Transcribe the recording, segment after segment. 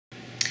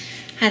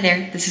Hi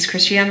there, this is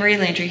Christiane Marie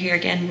Landry here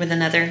again with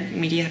another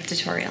MediaHub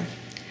tutorial.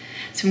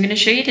 So I'm going to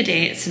show you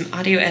today some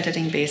audio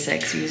editing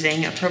basics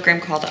using a program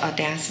called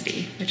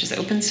Audacity, which is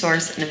open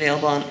source and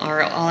available on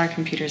all our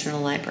computers in the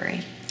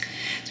library.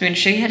 So I'm going to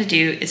show you how to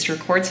do is to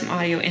record some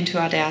audio into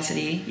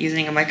Audacity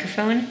using a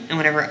microphone and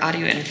whatever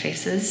audio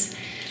interfaces,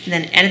 and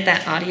then edit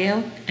that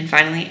audio and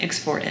finally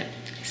export it.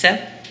 So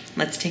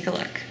let's take a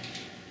look.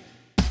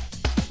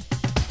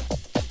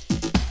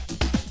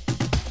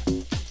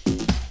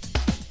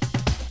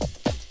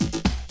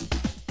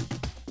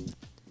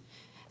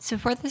 So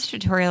for this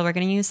tutorial, we're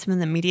going to use some of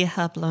the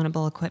MediaHub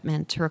loanable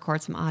equipment to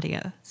record some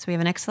audio. So we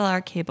have an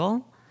XLR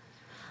cable,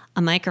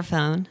 a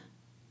microphone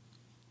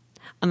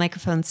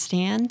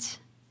stand,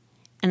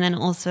 and then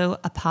also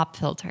a pop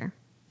filter.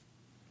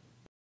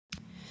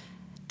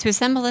 To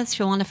assemble this,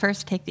 you'll want to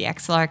first take the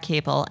XLR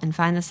cable and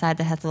find the side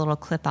that has a little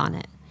clip on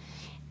it.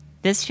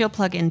 This you'll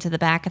plug into the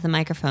back of the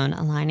microphone,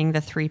 aligning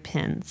the 3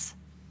 pins.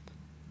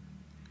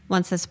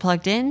 Once it's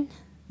plugged in,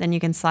 then you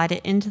can slide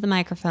it into the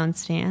microphone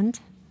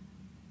stand.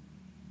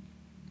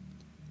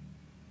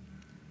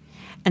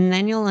 And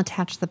then you'll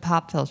attach the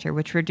pop filter,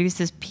 which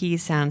reduces P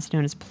sounds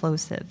known as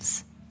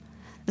plosives.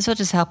 This will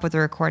just help with the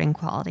recording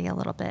quality a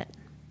little bit.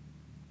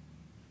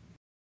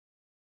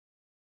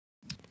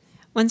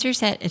 Once you're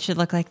set, it should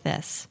look like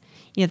this.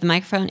 You have the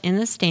microphone in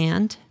the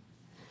stand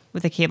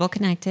with the cable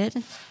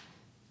connected,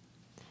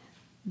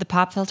 the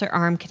pop filter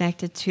arm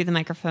connected to the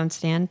microphone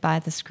stand by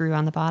the screw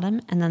on the bottom,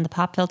 and then the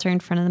pop filter in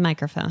front of the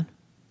microphone.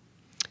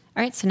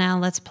 All right, so now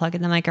let's plug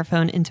in the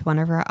microphone into one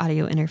of our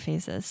audio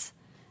interfaces.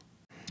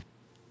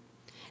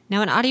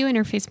 Now, an audio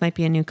interface might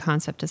be a new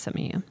concept to some of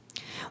you.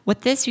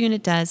 What this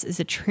unit does is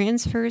it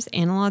transfers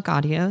analog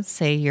audio,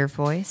 say your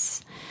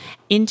voice,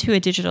 into a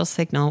digital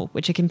signal,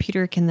 which a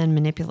computer can then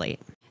manipulate.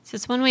 So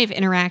it's one way of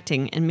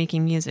interacting and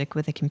making music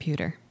with a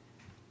computer.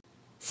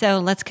 So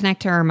let's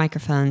connect our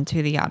microphone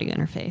to the audio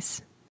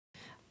interface.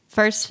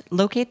 First,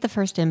 locate the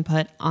first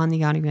input on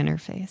the audio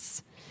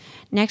interface.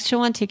 Next,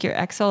 you'll want to take your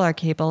XLR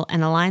cable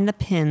and align the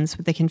pins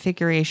with the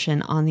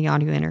configuration on the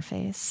audio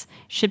interface.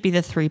 Should be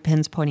the 3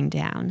 pins pointing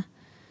down.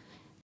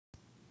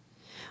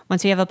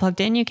 Once you have it plugged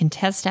in, you can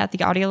test out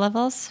the audio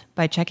levels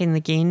by checking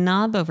the gain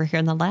knob over here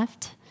on the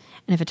left.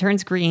 And if it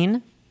turns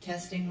green,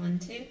 testing 1,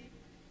 2,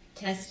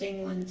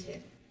 testing 1,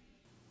 2.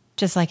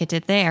 Just like it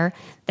did there,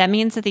 that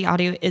means that the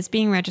audio is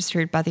being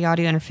registered by the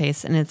audio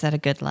interface and it's at a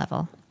good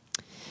level.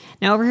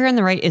 Now over here on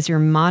the right is your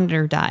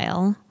monitor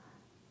dial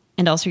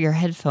and also your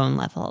headphone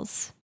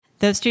levels.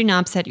 Those two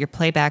knobs set your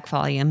playback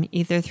volume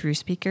either through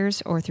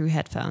speakers or through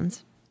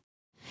headphones.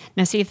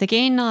 Now see, if the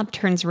gain knob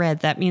turns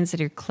red, that means that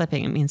you're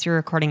clipping. It means you're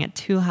recording at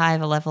too high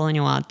of a level and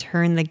you want to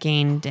turn the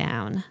gain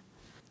down.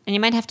 And you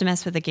might have to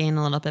mess with the gain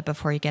a little bit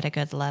before you get a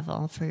good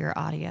level for your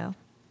audio.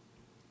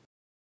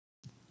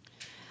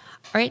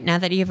 All right, now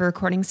that you have a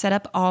recording set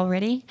up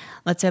already,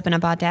 let's open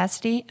up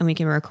Audacity and we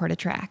can record a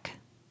track.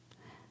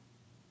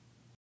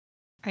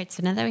 All right,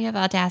 so now that we have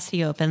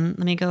Audacity open,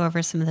 let me go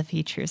over some of the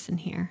features in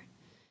here.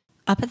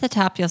 Up at the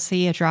top, you'll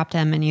see a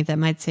drop-down menu that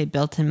might say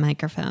built-in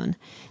microphone.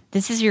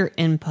 This is your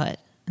input.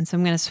 And so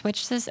I'm going to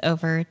switch this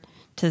over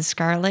to the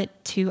Scarlett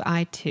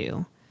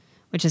 2i2,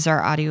 which is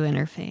our audio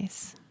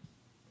interface.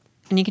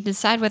 And you can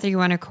decide whether you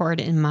want to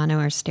record in mono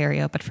or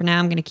stereo, but for now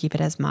I'm going to keep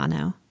it as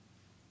mono.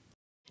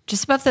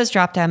 Just above those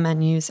drop-down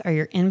menus are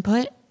your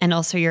input and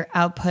also your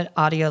output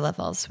audio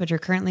levels, which are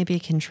currently being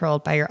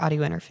controlled by your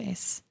audio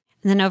interface.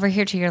 And then over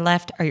here to your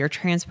left are your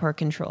transport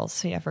controls.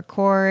 So you have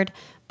record,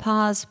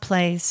 pause,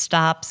 play,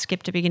 stop,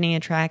 skip to beginning a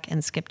track,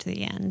 and skip to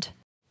the end.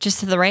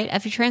 Just to the right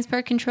of your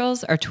transport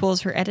controls are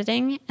tools for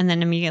editing, and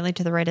then immediately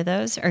to the right of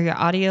those are your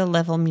audio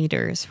level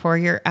meters for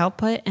your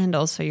output and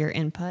also your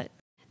input.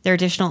 There are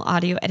additional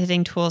audio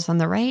editing tools on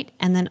the right,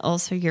 and then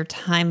also your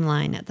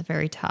timeline at the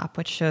very top,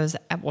 which shows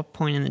at what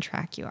point in the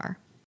track you are.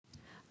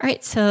 All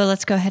right, so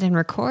let's go ahead and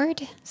record.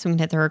 So I'm going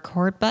to hit the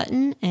record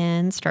button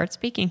and start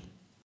speaking.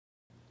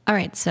 All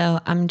right, so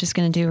I'm just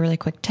going to do a really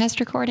quick test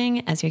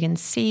recording. As you can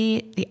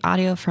see, the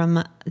audio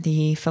from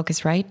the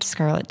Focusrite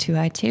Scarlett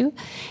 2i2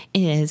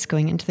 is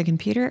going into the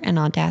computer and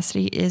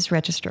Audacity is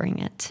registering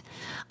it.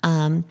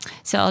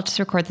 So I'll just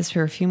record this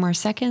for a few more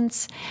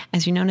seconds.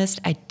 As you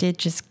noticed, I did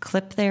just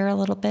clip there a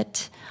little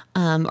bit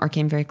or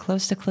came very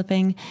close to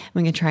clipping.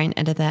 We can try and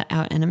edit that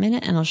out in a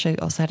minute and I'll show you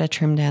also how to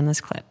trim down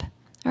this clip.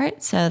 All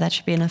right, so that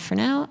should be enough for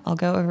now. I'll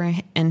go over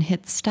and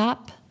hit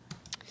stop.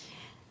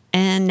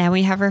 And now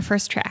we have our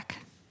first track.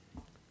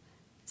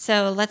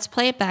 So let's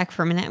play it back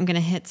for a minute. I'm going to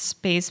hit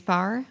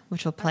spacebar,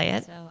 which will play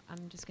it. So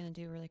I'm just going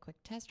to do a really quick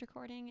test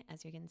recording.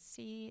 As you can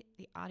see,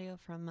 the audio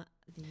from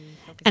the...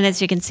 And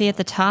as you can see at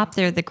the top,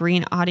 there are the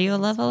green audio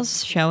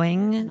levels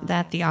showing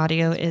that the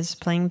audio is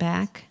playing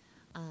back.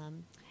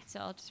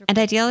 And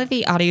ideally,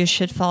 the audio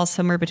should fall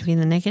somewhere between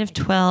the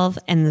 -12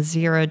 and the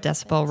 0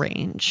 decibel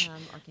range.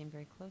 Or came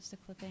very close to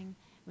clipping.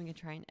 We can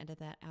try and edit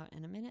that out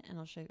in a minute, and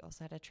I'll show you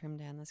also how to trim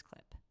down this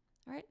clip.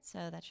 All right,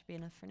 so that should be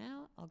enough for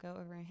now. I'll go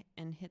over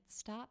and hit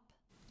stop.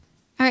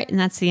 All right, and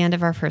that's the end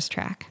of our first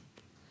track.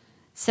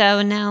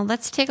 So now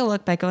let's take a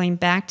look by going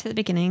back to the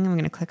beginning. I'm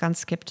going to click on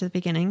skip to the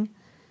beginning.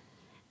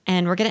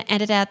 And we're going to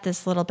edit out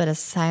this little bit of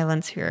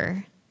silence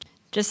here,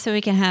 just so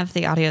we can have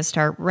the audio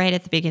start right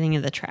at the beginning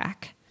of the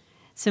track.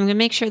 So I'm going to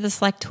make sure the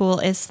select tool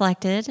is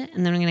selected,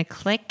 and then I'm going to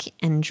click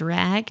and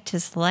drag to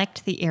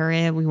select the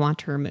area we want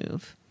to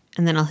remove.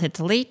 And then I'll hit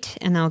delete,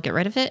 and I'll get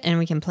rid of it, and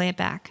we can play it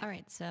back. All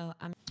right, so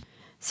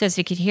as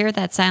you can hear,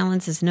 that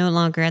silence is no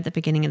longer at the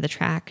beginning of the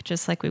track,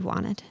 just like we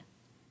wanted.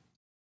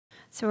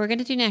 So what we're going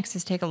to do next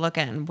is take a look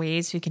at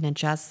ways you can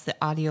adjust the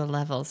audio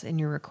levels in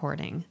your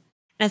recording.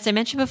 As I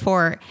mentioned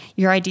before,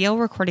 your ideal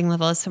recording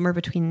level is somewhere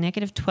between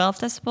 -12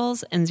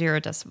 decibels and 0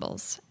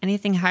 decibels.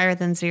 Anything higher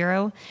than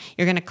 0,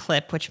 you're going to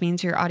clip, which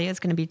means your audio is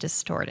going to be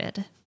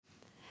distorted.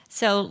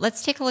 So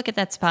let's take a look at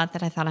that spot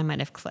that I thought I might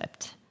have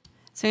clipped.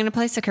 So I'm going to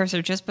place the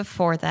cursor just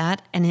before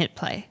that and hit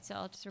play. So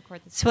I'll just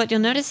record this. So what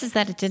you'll notice is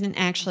that it didn't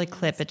actually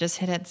clip, it just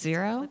hit at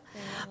 0.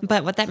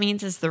 But what that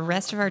means is the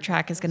rest of our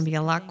track is going to be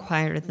a lot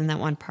quieter than that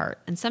one part.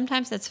 And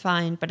sometimes that's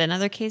fine, but in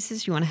other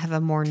cases you want to have a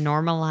more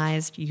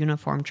normalized,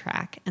 uniform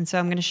track. And so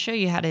I'm going to show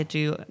you how to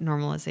do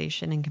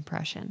normalization and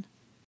compression.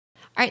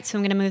 All right, so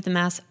I'm going to move the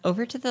mouse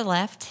over to the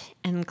left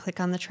and click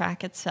on the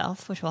track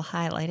itself, which will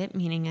highlight it,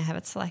 meaning I have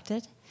it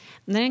selected.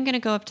 And then I'm going to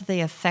go up to the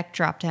Effect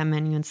drop-down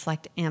menu and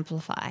select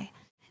Amplify.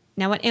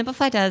 Now what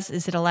Amplify does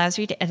is it allows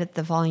you to edit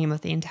the volume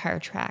of the entire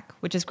track,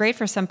 which is great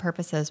for some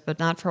purposes, but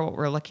not for what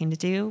we're looking to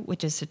do,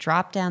 which is to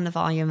drop down the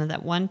volume of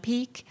that one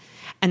peak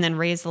and then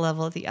raise the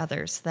level of the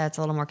others so that's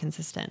a little more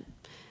consistent.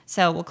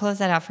 So we'll close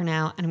that out for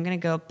now, and I'm going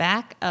to go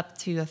back up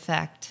to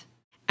Effect,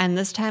 and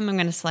this time I'm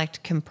going to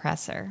select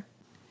Compressor.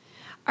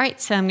 All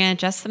right, so I'm going to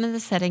adjust some of the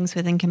settings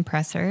within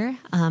Compressor,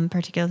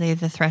 particularly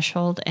the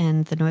threshold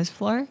and the noise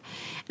floor.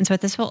 And so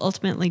what this will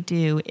ultimately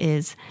do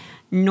is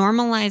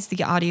normalize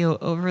the audio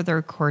over the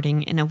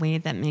recording in a way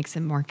that makes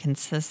it more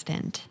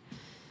consistent.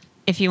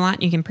 If you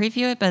want, you can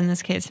preview it, but in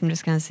this case, I'm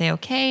just going to say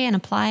OK and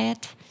apply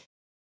it.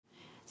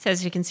 So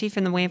as you can see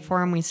from the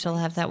waveform, we still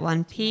have that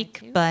one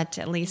peak, but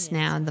at least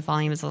now the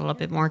volume is a little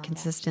bit more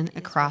consistent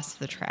across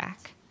the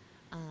track.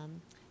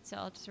 So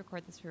I'll just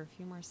record this for a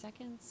few more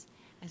seconds.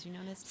 As you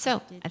noticed,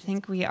 so I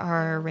think we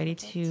are ready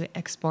to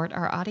export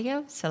our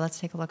audio. So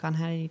let's take a look on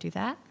how to do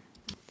that.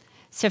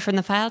 So from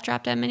the File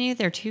drop-down menu,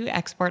 there are two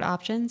export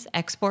options,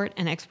 Export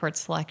and Export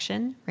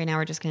Selection. Right now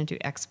we're just going to do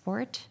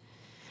Export.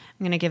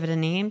 I'm going to give it a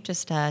name,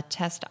 just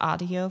Test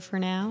Audio for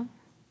now.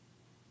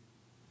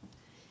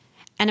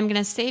 And I'm going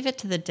to save it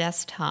to the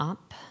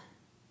desktop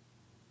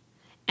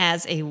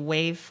as a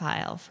WAV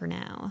file for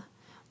now,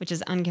 which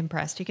is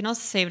uncompressed. You can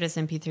also save it as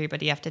MP3,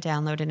 but you have to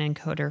download an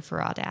encoder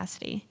for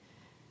Audacity.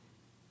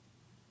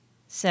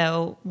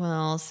 So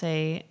we'll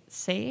say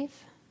Save.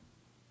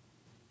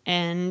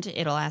 And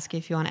it'll ask you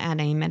if you want to add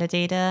any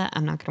metadata.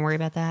 I'm not going to worry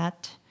about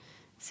that.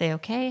 Say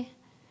OK.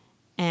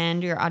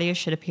 And your audio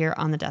should appear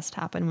on the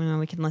desktop, and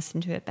we can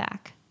listen to it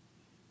back.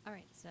 All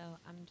right, so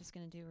I'm just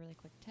going to do a really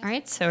quick test. All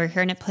right, so we're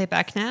hearing it play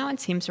back now. It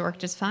seems to work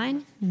just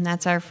fine. And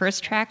that's our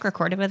first track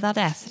recorded with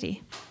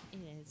Audacity.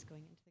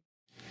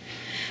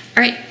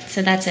 All right,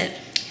 so that's it.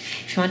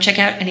 If you want to check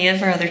out any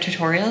of our other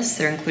tutorials,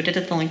 they're included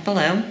at the link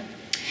below.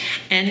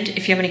 And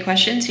if you have any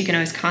questions, you can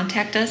always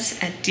contact us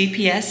at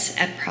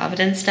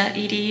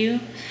dps@providence.edu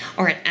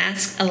or at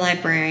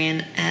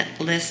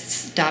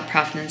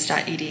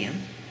askalibrarian@lists.providence.edu.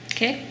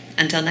 Okay,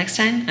 until next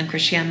time, I'm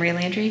Christiane Marie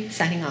Landry,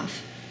 signing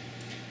off.